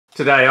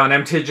Today on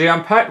MTG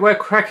Unpacked, we're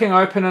cracking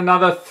open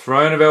another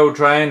Throne of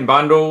Eldraine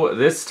bundle,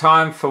 this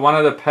time for one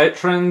of the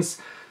patrons.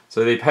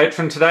 So the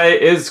patron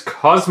today is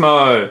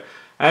Cosmo.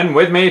 And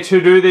with me to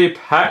do the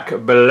pack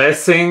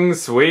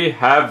blessings, we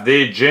have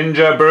the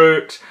Ginger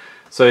Brute.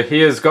 So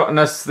he has gotten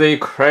us the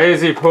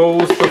crazy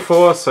pulls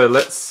before, so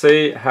let's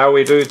see how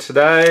we do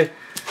today.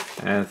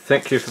 And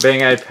thank you for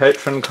being a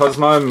patron,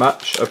 Cosmo,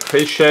 much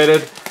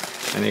appreciated.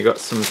 And you got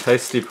some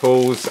tasty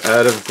pulls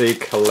out of the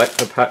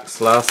collector packs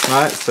last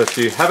night. So if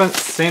you haven't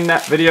seen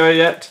that video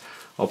yet,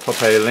 I'll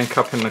pop a link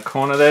up in the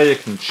corner there. You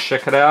can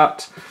check it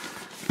out.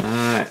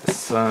 Alright,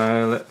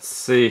 so let's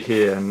see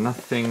here.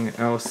 Nothing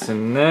else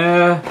in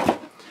there.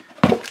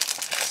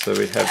 So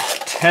we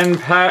have 10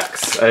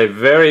 packs. A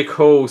very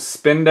cool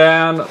spin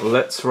down.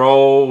 Let's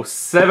roll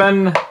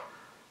 7.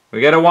 We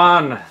get a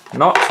 1.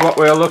 Not what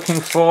we're looking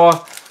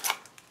for.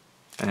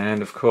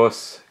 And of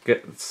course,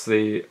 gets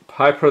the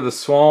Piper of the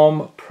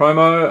Swarm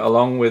promo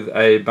along with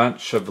a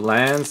bunch of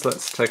lands.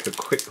 Let's take a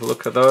quick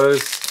look at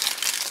those.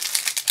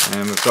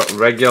 And we've got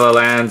regular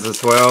lands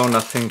as well,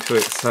 nothing too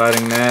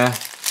exciting there.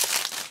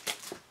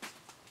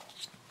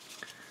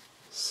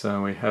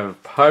 So we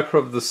have Piper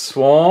of the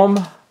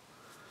Swarm,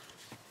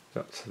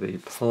 got to the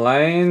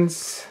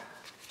Plains,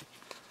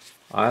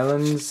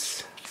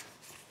 Islands,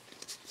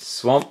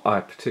 Swamp,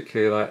 I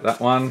particularly like that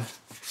one,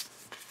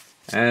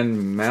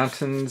 and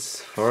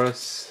Mountains,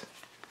 Forests.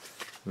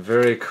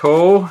 Very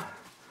cool.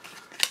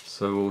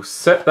 So we'll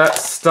set that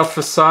stuff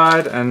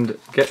aside and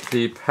get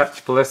the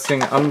pack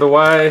blessing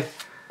underway.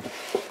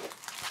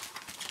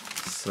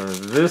 So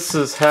this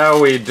is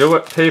how we do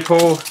it,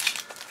 people.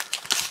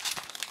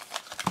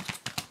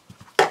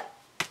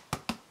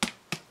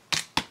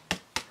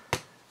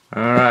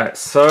 Alright,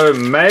 so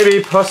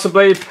maybe,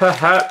 possibly,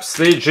 perhaps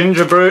the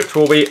Ginger Brute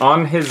will be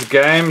on his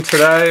game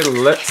today.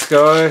 Let's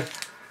go.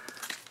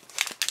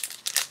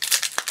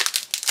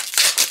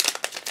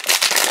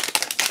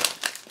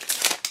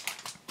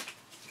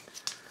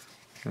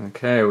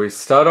 Okay, we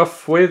start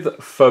off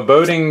with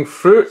Foreboding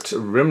Fruit,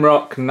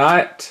 Rimrock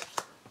Knight,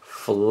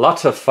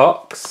 Flutter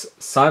Fox,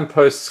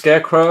 Signpost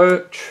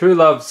Scarecrow, True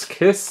Love's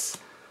Kiss,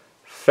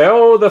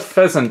 Fell the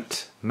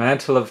Pheasant,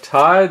 Mantle of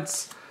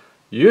Tides,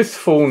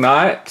 Youthful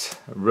Knight,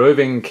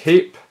 Roving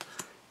Keep,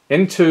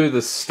 Into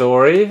the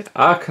Story,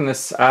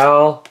 Arcanist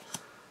Owl,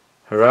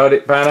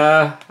 Heraldic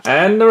Banner,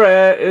 and the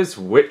rare is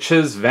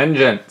Witch's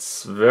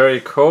Vengeance. Very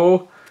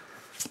cool.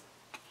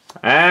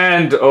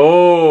 And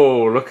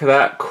oh, look at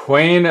that,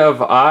 Queen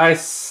of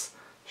Ice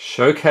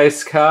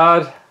showcase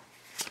card.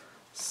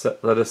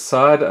 Set that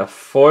aside, a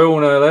foil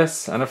no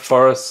less, and a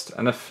forest,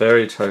 and a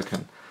fairy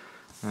token.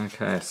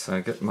 Okay,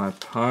 so get my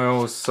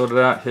piles sorted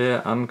out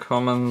here,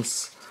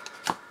 uncommons.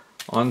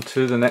 On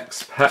to the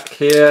next pack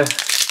here.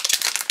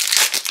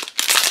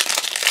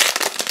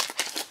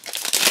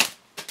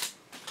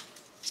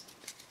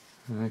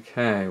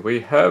 Okay,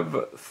 we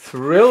have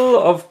Thrill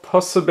of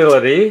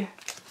Possibility,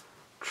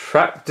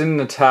 Trapped in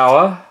the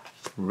Tower,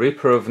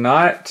 Reaper of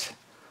Night,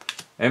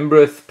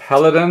 Embereth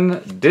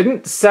Paladin,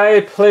 Didn't Say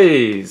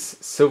Please,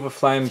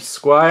 Silverflame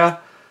Squire,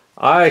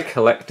 Eye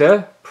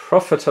Collector,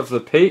 Prophet of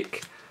the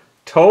Peak,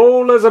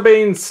 Tall as a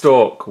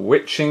Beanstalk,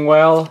 Witching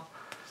Well,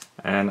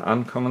 and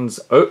uncommons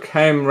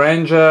Oakham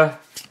Ranger,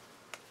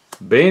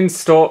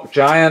 Beanstalk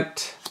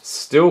Giant,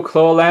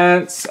 Steelclaw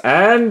Lance,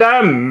 and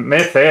a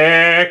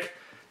Mythic!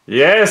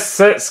 Yes,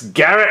 it's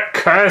Garrett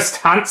Cursed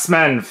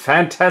Huntsman!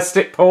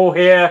 Fantastic pull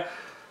here.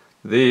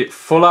 The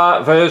full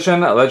art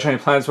version, Legendary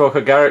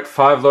Planeswalker Garrett,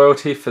 5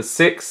 loyalty for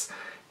 6.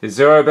 His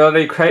 0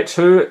 ability, create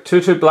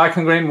 2/2 black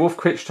and green wolf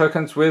creature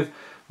tokens with,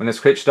 when this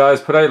creature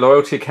dies, put a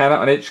loyalty counter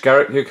on each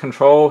Garrett you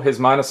control. His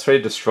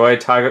 -3, destroy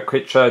target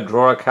creature,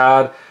 draw a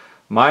card.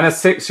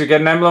 -6, you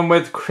get an emblem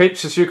with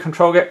creatures you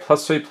control, get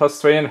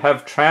 +3/+3 and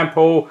have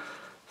trample.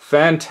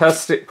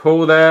 Fantastic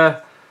pull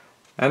there.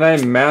 And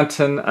a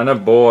mountain and a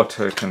boar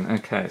token.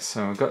 Okay,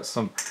 so we've got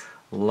some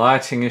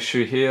lighting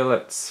issue here.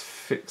 Let's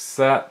fix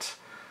that.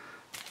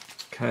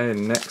 Okay,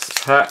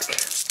 next pack.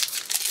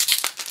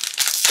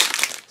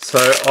 So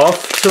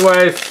off to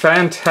a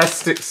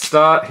fantastic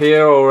start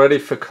here already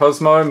for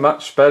Cosmo.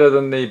 Much better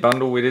than the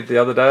bundle we did the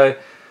other day.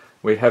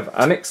 We have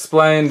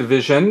Unexplained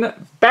Vision,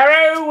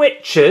 Barrow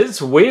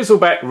Witches,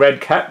 Weaselback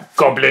Redcap,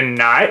 Goblin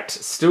Knight,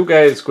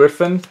 Stillgaze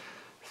Griffin,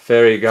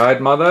 Fairy Guide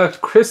Mother,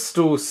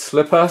 Crystal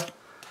Slipper,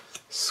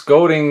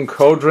 Scalding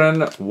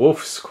Cauldron,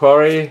 Wolf's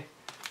Quarry,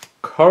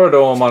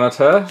 Corridor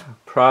Monitor,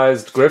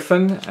 Prized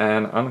Griffin,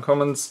 and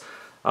uncommons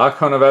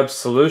Archon of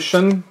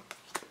Absolution,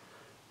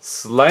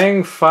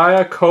 Slaying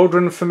Fire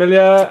Cauldron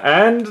Familiar,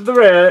 and the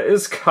rare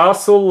is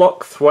Castle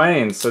Loch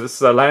Thwain. So this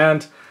is a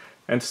land,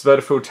 enters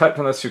battlefield tapped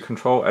unless you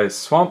control a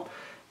swamp.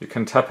 You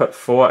can tap it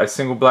for a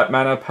single black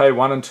mana, pay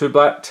 1 and 2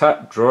 black,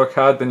 tap, draw a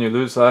card, then you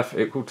lose life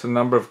equal to the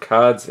number of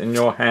cards in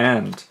your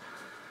hand.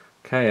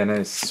 Okay, and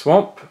a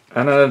swamp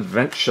and an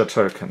adventure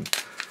token.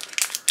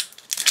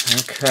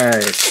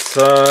 Okay,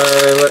 so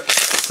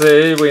let's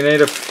see, we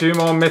need a few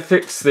more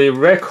mythics. The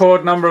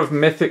record number of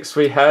mythics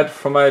we had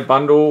from a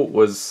bundle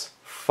was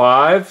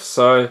 5,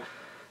 so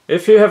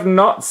If you have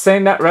not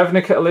seen that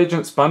Ravnica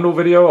Allegiance bundle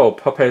video, I'll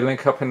pop a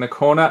link up in the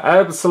corner.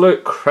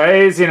 Absolute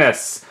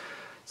craziness.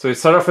 So we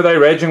start off with a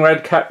Raging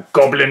Redcap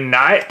Goblin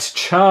Knight,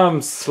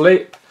 Charmed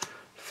Sleep,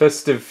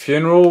 Festive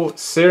Funeral,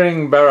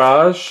 Searing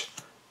Barrage,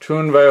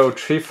 Toonvale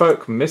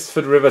Treefolk,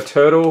 Misford River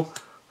Turtle,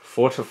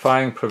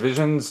 Fortifying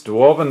Provisions,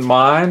 Dwarven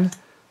Mine,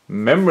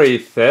 Memory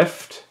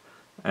Theft,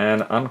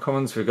 and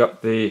uncommons we've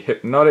got the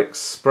Hypnotic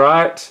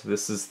Sprite.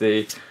 This is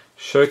the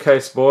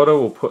showcase border,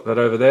 we'll put that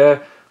over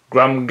there.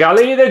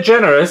 Grumgully the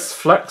Generous,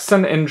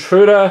 Flaxen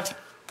Intruder,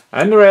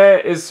 and the rare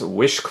is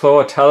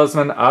Wishclaw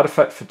Talisman,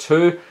 artifact for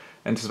 2,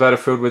 enters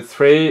battlefield with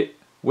 3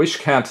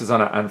 wish counters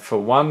on it, and for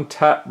 1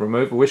 tap,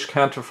 remove a wish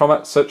counter from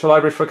it, search your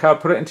library for a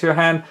card, put it into your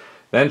hand,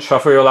 then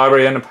shuffle your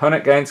library and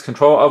opponent gains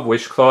control of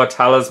Wishclaw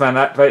Talisman.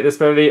 Activate this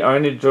ability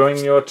only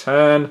during your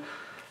turn.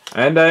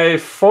 And a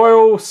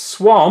Foil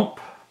Swamp,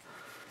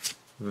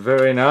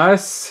 very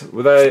nice,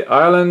 with a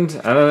island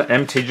and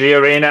an MTG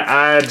Arena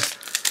ad.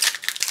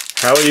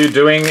 How are you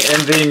doing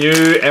in the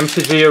new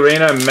MTG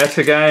Arena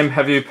metagame?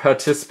 Have you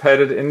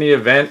participated in the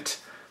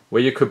event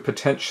where you could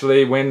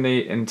potentially win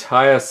the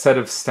entire set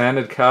of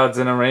standard cards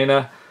in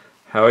Arena?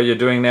 How are you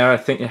doing now? I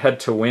think you had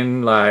to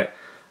win like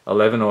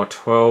 11 or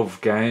 12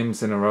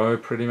 games in a row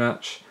pretty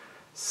much.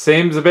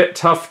 Seems a bit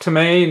tough to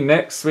me.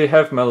 Next we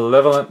have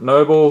Malevolent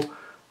Noble,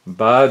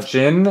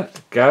 Bargin,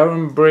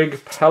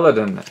 Garenbrig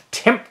Paladin,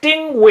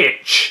 Tempting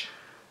Witch.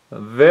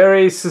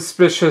 Very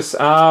suspicious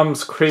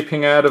arms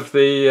creeping out of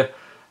the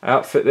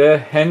outfit there.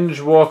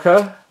 Henge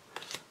Walker,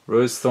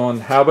 Rosethorn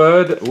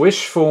Halberd,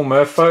 Wishful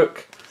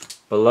Merfolk,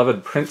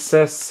 Beloved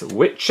Princess,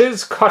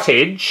 Witch's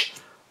Cottage,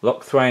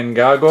 Lochthwain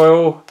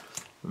Gargoyle,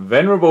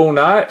 Venerable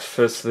Knight,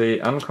 firstly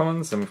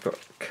uncommons, and we've got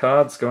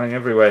cards going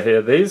everywhere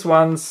here. These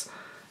ones,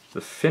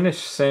 the finish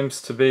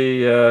seems to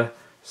be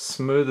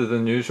smoother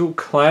than usual.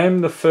 Claim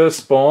the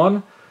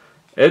Firstborn,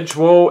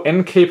 Edgewall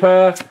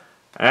Innkeeper,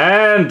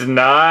 and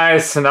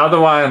nice, another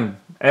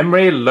one.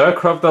 Emery,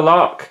 Lurker of the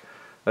Loch.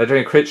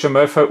 Legendary creature,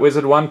 Merfolk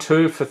Wizard,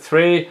 1/2 for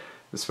 3.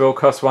 The spell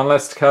costs 1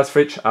 less to cast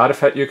for each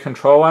artifact you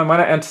control, and when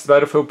it enters the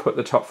battlefield, put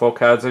the top 4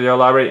 cards of your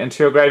library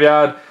into your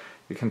graveyard.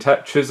 You can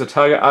tap, choose a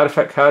target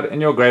artifact card in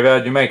your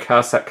graveyard. You may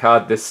cast that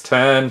card this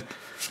turn.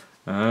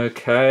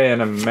 Okay,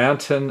 and a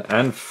mountain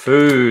and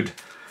food.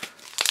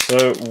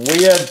 So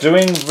we are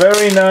doing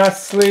very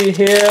nicely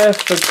here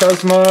for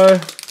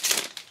Cosmo.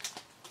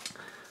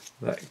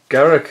 That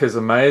Garruk is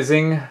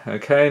amazing.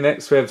 Okay,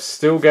 next we have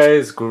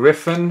Stillgaze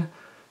Griffin,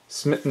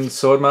 Smitten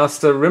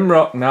Swordmaster,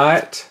 Rimrock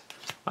Knight,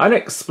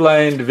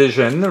 Unexplained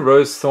Vision,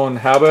 Rosethorn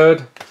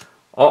Halberd,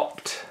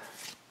 Opt,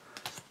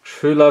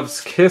 True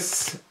Love's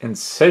Kiss,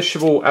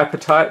 Insatiable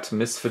Appetite,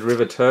 Misford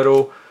River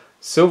Turtle,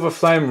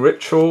 Silverflame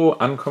Ritual,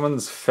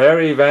 uncommons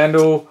Fairy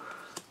Vandal,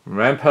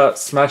 Rampart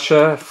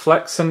Smasher,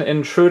 Flaxen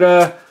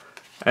Intruder,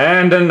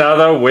 and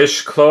another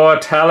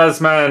Wishclaw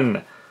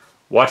Talisman.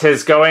 What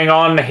is going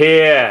on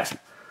here?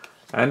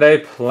 And a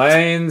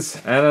Plains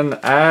and an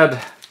ad.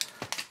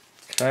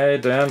 Okay,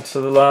 down to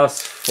the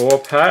last 4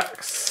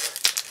 packs.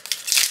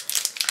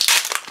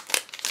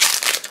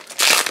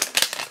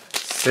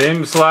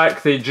 Seems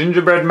like the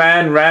Gingerbread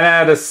Man ran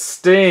out of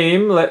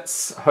steam.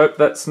 Let's hope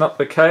that's not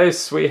the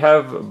case. We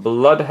have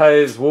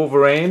Bloodhaze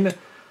Wolverine,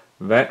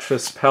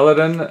 Vantress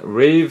Paladin,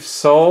 Reeve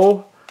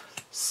Soul,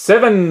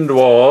 7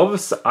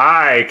 Dwarves,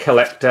 Eye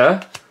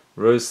Collector,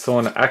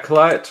 Rosethorn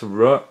Acolyte,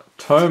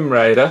 Tome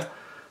Raider,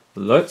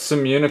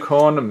 Lonesome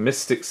Unicorn,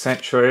 Mystic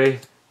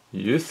Sanctuary,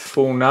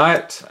 Youthful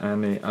Knight,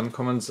 and the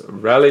uncommons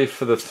Rally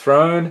for the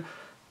Throne,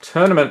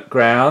 Tournament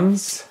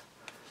Grounds,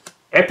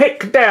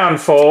 Epic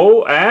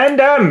Downfall, and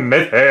a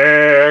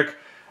Mythic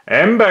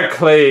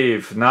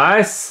Embercleave.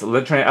 Nice.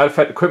 Legendary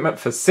Artifact Equipment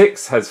for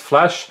 6, has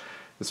Flash.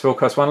 This will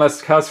cost 1 less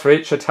to cast for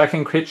each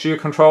attacking creature you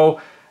control,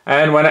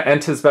 and when it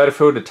enters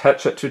battlefield,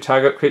 attach it to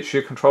target creature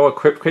you control.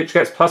 Equipped creature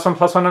gets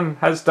 +1/+1 and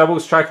has double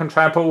strike and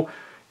trample.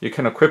 You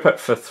can equip it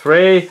for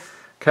 3.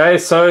 Okay,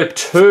 so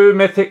 2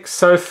 mythics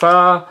so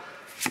far.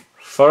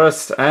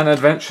 Forest and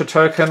Adventure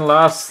Token,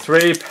 last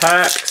 3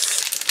 packs.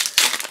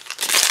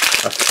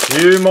 A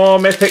few more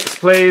mythics,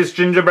 please,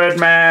 Gingerbread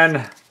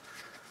Man.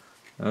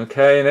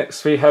 Okay,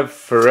 next we have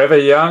Forever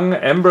Young,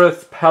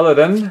 Embereth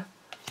Paladin,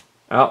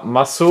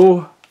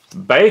 Outmuscle,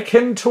 Bake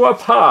into a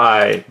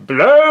Pie,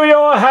 Blow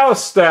Your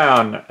House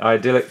Down,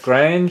 Idyllic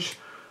Grange,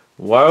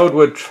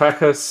 Wildwood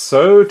Tracker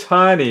So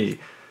Tiny,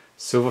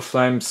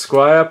 Silverflame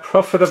Squire,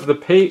 Prophet of the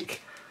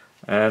Peak,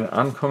 and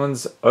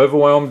uncommons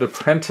Overwhelmed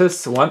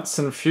Apprentice, Once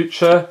and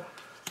Future,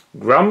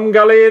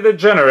 Grumgully the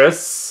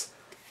Generous,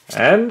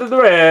 and the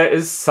rare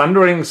is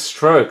Sundering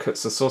Stroke.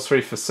 It's a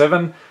sorcery for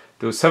 7.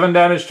 Deal 7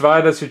 damage,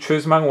 divide as you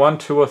choose among 1,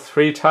 2, or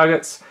 3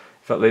 targets.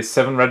 If at least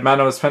 7 red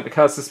mana was spent to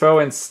cast the spell,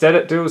 instead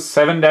it deals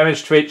 7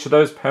 damage to each of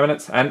those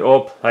permanents and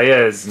or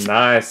players.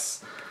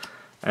 Nice.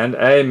 And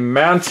a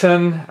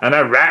mountain and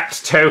a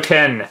rat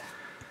token.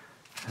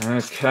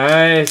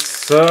 Okay,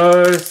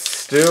 so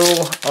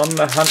still on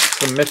the hunt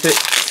for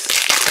mythics.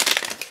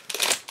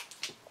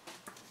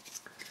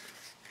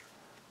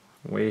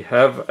 We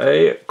have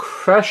a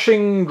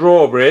Crashing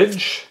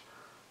Drawbridge,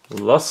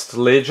 Lost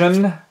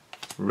Legion,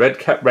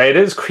 Redcap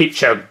Raiders,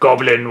 Creature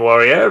Goblin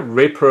Warrior,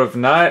 Reaper of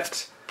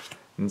Night,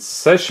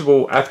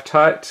 Insatiable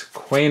Appetite,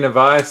 Queen of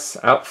Ice,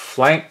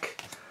 Outflank,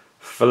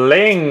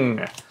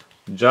 Fling,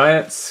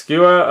 Giant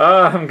Skewer.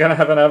 I'm going to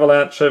have an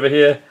avalanche over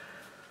here.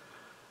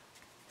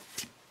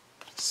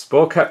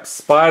 Sporecap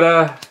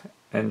Spider,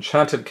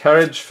 Enchanted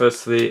Carriage,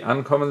 firstly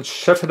uncommon,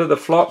 Shepherd of the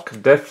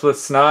Flock,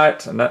 Deathless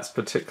Knight, and that's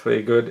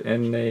particularly good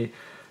in the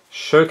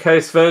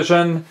showcase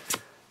version.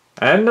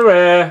 And the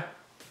rare.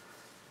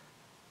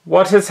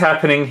 What is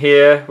happening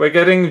here? We're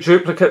getting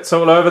duplicates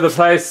all over the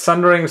place.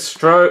 Sundering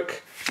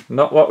Stroke,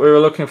 not what we were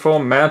looking for.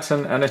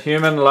 Mountain and a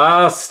Human.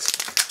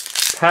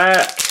 Last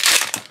pack.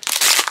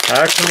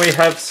 How can we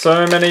have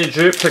so many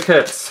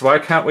duplicates? Why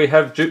can't we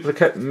have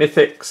duplicate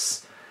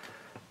mythics?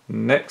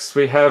 Next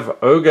we have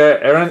Ogre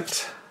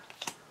Errant,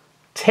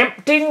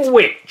 Tempting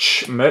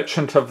Witch,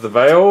 Merchant of the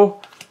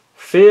Veil,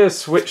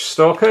 Fierce Witch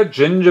Stalker,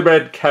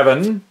 Gingerbread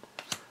Cavern,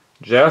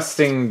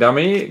 Jousting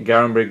Dummy,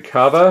 Garenbrig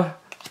Carver,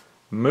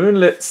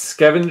 Moonlit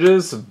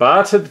Scavengers,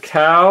 Bartered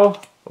Cow,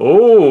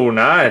 oh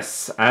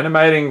nice,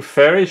 Animating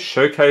Fairy,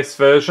 showcase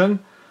version,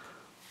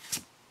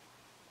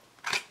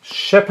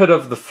 Shepherd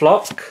of the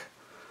Flock,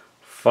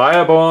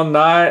 Fireborn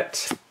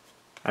Knight,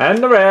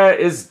 and the rare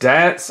is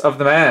Dance of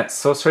the Manse.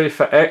 Sorcery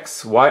for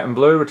X, white and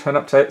blue, return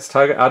up to its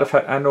target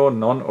artifact and or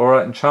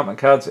non-aura enchantment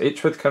cards,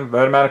 each with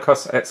converted mana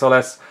cost X or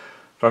less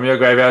from your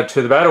graveyard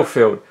to the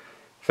battlefield.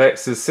 If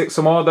X is 6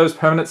 or more, those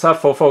permanents are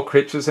 4/4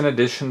 creatures in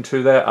addition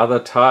to their other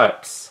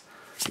types.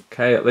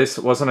 Okay, at least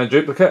it wasn't a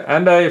duplicate.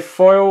 And a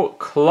foil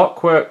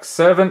Clockwork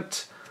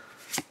Servant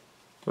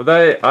with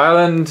a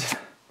island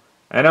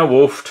and a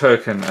wolf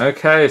token.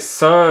 Okay,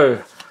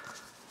 so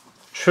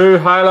true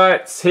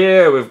highlights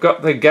here. We've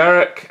got the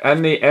Garrick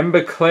and the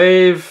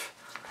Embercleave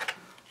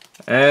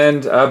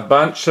and a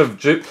bunch of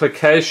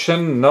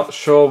duplication. Not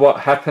sure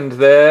what happened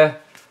there.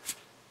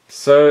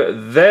 So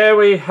there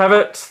we have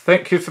it.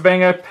 Thank you for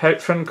being a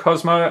patron,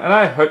 Cosmo, and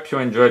I hope you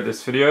enjoyed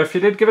this video. If you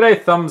did, give it a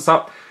thumbs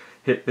up.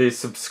 Hit the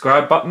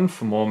subscribe button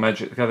for more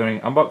Magic the Gathering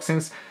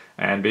unboxings,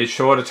 and be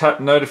sure to tap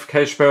the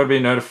notification bell to be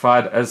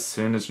notified as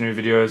soon as new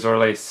videos are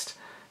released.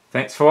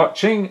 Thanks for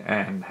watching,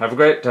 and have a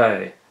great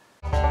day.